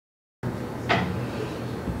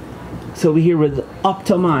So we're here with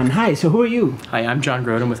Optoma. Hi, so who are you? Hi, I'm John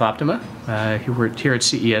Groden with Optoma. We're here at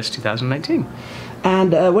CES 2019.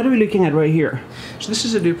 And what are we looking at right here? So this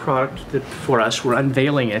is a new product that for us, we're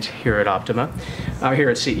unveiling it here at Optoma,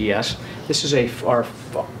 here at CES. This is our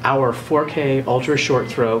 4K ultra short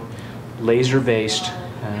throw, laser-based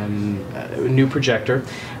new projector.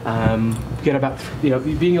 Get about,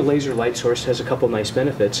 being a laser light source has a couple nice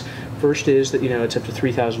benefits. First is that it's up to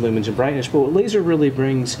 3,000 lumens in brightness, but what laser really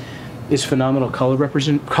brings is phenomenal color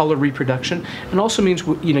reproduction, and also means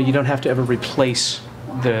you don't have to ever replace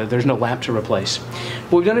there's no lamp to replace.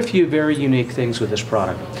 But we've done a few very unique things with this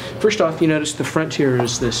product. First off, you notice the front here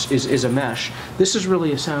is a mesh. This is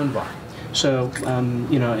really a sound bar. So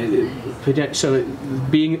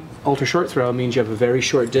being ultra short throw means you have a very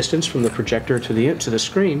short distance from the projector to the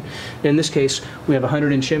screen. In this case, we have a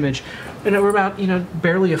 100-inch image, and we're about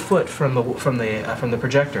barely a foot from the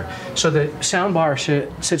projector. So the sound bar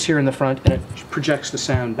sits here in the front, and it projects the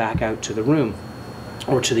sound back out to the room,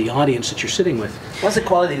 or to the audience that you're sitting with. What's the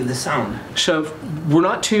quality of the sound? So we're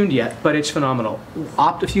not tuned yet, but it's phenomenal.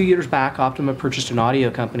 A few years back, Optoma purchased an audio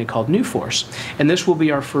company called Nuforce, and this will be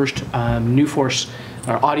our first Nuforce,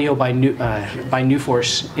 or audio by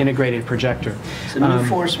Nuforce integrated projector. So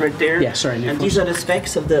Nuforce right there? Yeah, sorry, Nuforce. And these are the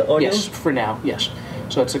specs of the audio? Yes, for now, yes.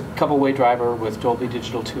 So it's a couple-way driver with Dolby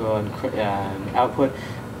Digital 2 output,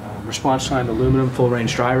 response time, aluminum,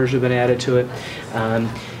 full-range drivers have been added to it.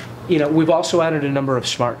 We've also added a number of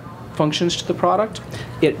smart functions to the product.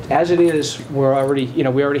 As it is, we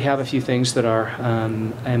already have a few things that are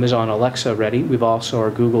Amazon Alexa ready. We've also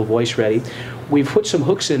our Google Voice ready. We've put some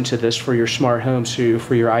hooks into this for your smart home, so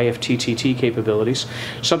for your IFTTT capabilities.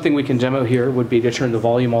 Something we can demo here would be to turn the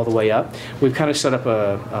volume all the way up. We've kind of set up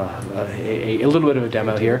a little bit of a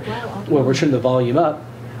demo here where we're turning the volume up.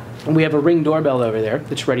 And we have a Ring doorbell over there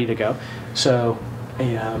that's ready to go. So let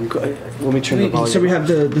me turn the volume. So we have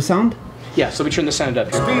the sound? Yeah, so we turn the sound up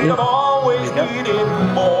here. Yep.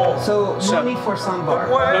 So no need for sound bar.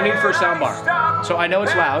 No need for a sound bar. So I know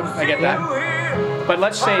it's loud, I get that. But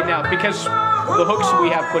let's say now, because the hooks we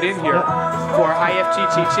have put in here for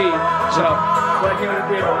IFTTT, so what we have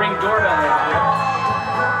a Ring doorbell right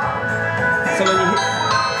here. So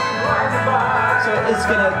it's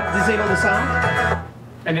gonna disable the sound?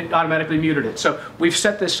 And it automatically muted it. So we've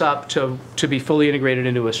set this up to be fully integrated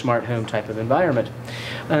into a smart home type of environment.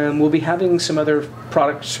 We'll be having some other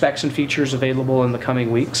product specs and features available in the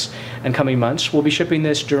coming weeks and coming months. We'll be shipping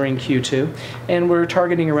this during Q2, and we're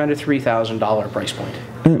targeting around a $3,000 price point.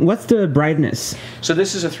 What's the brightness? So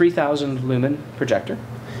this is a 3,000 lumen projector.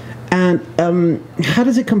 And how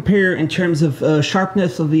does it compare in terms of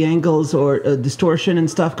sharpness of the angles or distortion and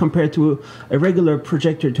stuff compared to a regular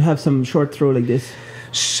projector to have some short throw like this?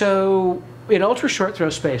 So in ultra short throw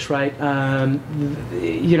space, right?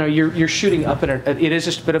 You're shooting up at it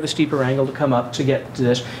is a bit of a steeper angle to come up to get to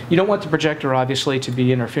this. You don't want the projector obviously to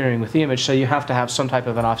be interfering with the image, so you have to have some type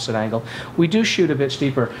of an offset angle. We do shoot a bit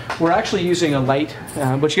steeper. We're actually using a light,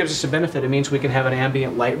 which gives us a benefit. It means we can have an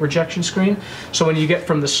ambient light rejection screen. So when you get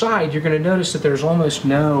from the side, you're going to notice that there's almost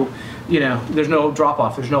no, there's no drop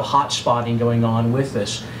off. There's no hot spotting going on with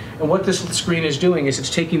this. And what this screen is doing is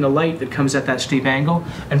it's taking the light that comes at that steep angle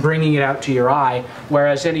and bringing it out to your eye,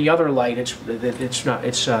 whereas any other light, it's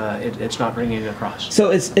not bringing it across.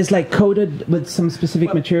 So it's like coated with some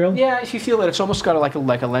specific material? Yeah, if you feel it, it's almost got like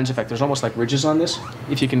a lens effect. There's almost like ridges on this.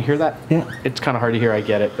 If you can hear that, yeah, it's kind of hard to hear. I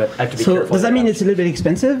get it, but I have to be careful. So does that mean it's a little bit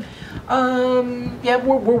expensive? Yeah,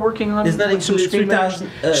 we're working on. Is that some screen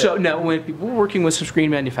 3,000? So no, we're working with some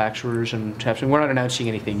screen manufacturers and we're not announcing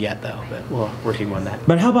anything yet though, but we're working on that.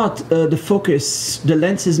 But how about the focus? The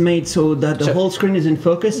lens is made so that the whole screen is in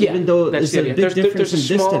focus, even though there's a big difference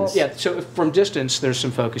in distance. Yeah, so from distance, there's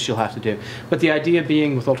some focus you'll have to do. But the idea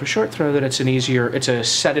being with ultra short throw that it's a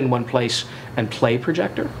set in one place and play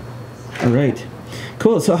projector. All right.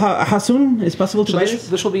 Cool. So how soon is possible to buy this?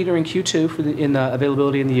 This will be during Q2 for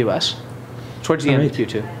availability in the US, towards the end of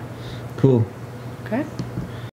Q2. Cool. Okay.